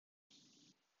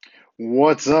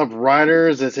What's up,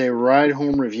 riders? It's a ride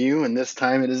home review, and this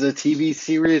time it is a TV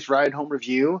series ride home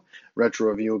review. Retro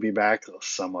review will be back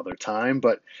some other time,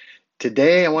 but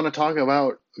today I want to talk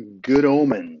about Good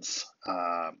Omens.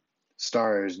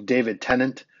 Stars David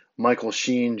Tennant, Michael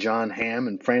Sheen, John Hamm,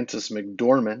 and Frances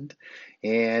McDormand,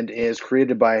 and is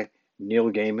created by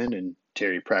Neil Gaiman and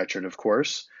Terry Pratchett, of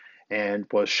course, and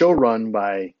was showrun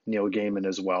by Neil Gaiman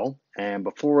as well. And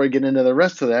before I get into the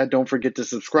rest of that, don't forget to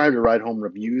subscribe to Ride Home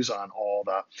Reviews on all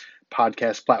the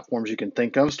podcast platforms you can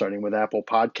think of, starting with Apple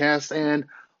Podcasts, and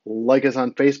like us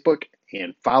on Facebook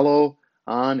and follow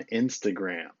on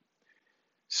Instagram.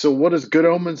 So, what is Good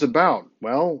Omens about?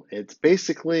 Well, it's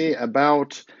basically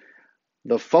about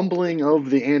the fumbling of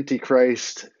the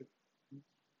Antichrist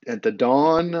at the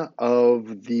dawn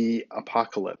of the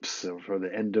apocalypse, for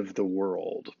the end of the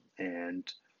world, and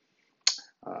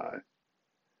uh,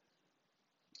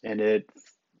 it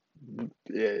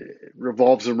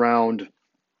revolves around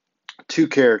two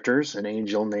characters: an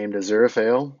angel named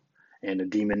Aziraphale and a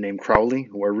demon named Crowley,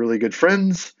 who are really good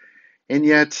friends, and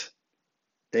yet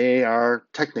they are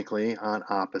technically on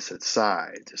opposite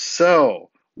sides. So,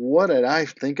 what did I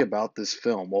think about this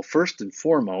film? Well, first and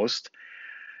foremost,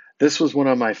 this was one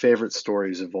of my favorite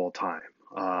stories of all time.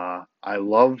 I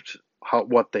loved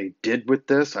what they did with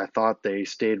this. I thought they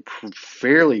stayed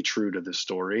fairly true to the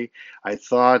story. I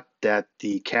thought that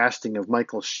the casting of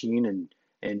Michael Sheen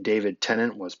and David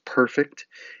Tennant was perfect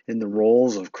in the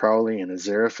roles of Crowley and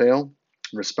Aziraphale,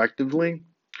 respectively.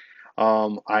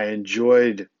 I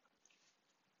enjoyed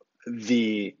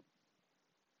the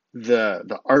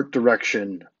the art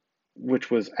direction, which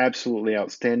was absolutely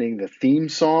outstanding. The theme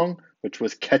song, which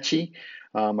was catchy.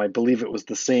 I believe it was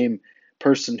the same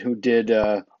person who did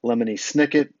Lemony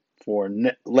Snicket for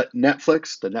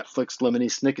Netflix, the Netflix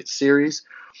Lemony Snicket series.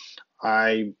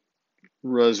 I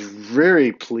was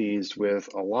very pleased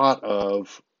with a lot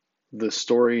of the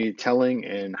storytelling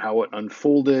and how it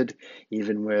unfolded,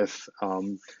 even with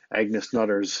Agnes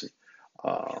Nutter's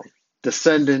uh,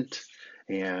 descendant,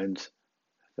 and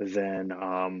then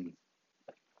and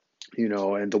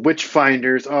the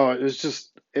Witchfinders. Oh,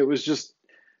 it was just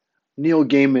Neil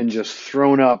Gaiman just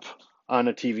thrown up on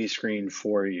a TV screen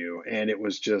for you, and it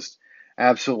was just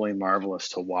absolutely marvelous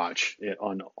to watch it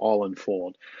on all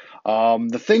unfold.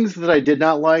 The things that I did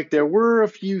not like, there were a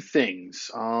few things.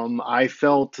 I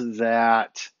felt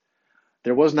that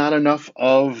there was not enough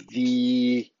of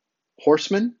the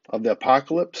horsemen of the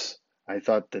apocalypse. I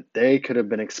thought that they could have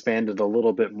been expanded a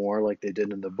little bit more like they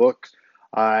did in the book.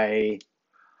 I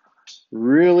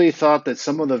really thought that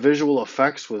some of the visual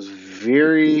effects was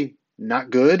very not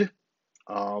good.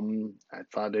 I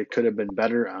thought it could have been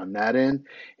better on that end,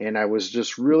 and I was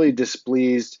just really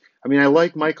displeased. I mean, I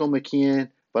like Michael McKean,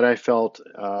 but I felt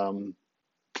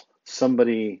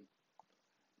somebody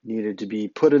needed to be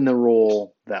put in the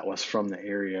role that was from the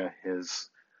area his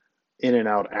in and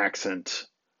out accent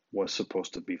was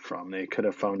supposed to be from. They could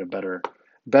have found a better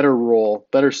role,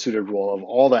 better suited role of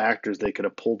all the actors they could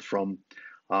have pulled from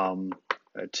um,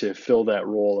 to fill that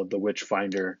role of the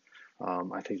Witchfinder.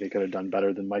 I think they could have done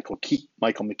better than Michael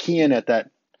McKean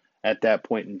at that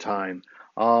point in time.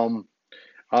 Um,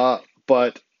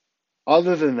 but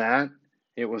other than that,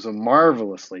 it was a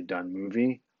marvelously done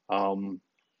movie. You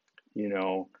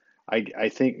know, I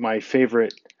think my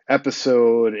favorite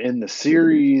episode in the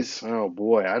series, oh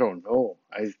boy, I don't know.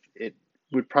 I it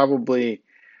would probably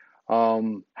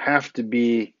have to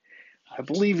be, I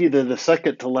believe, either the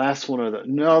second to last one or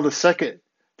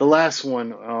the last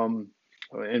one,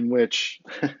 in which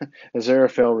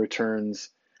Aziraphale returns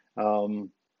um,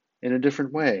 in a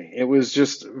different way. It was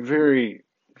just very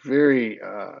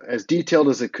as detailed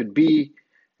as it could be,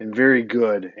 and very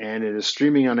good. And it is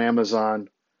streaming on Amazon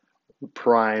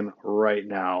Prime right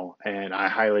now, and I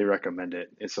highly recommend it.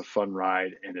 It's a fun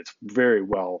ride, and it's very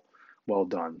well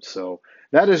done. So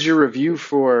that is your review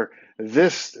for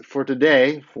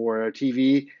today for a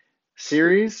TV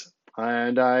series,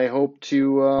 and I hope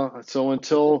to so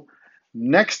until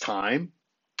next time,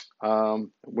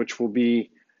 which will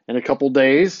be in a couple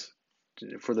days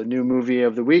for the new movie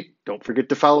of the week. Don't forget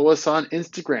to follow us on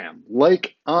Instagram,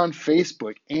 like on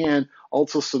Facebook, and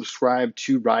also subscribe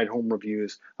to Ride Home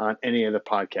Reviews on any of the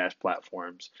podcast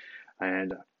platforms.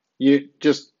 And you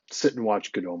just sit and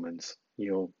watch Good Omens.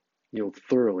 You'll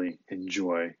thoroughly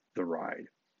enjoy the ride.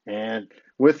 And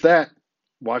with that,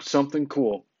 watch something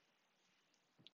cool.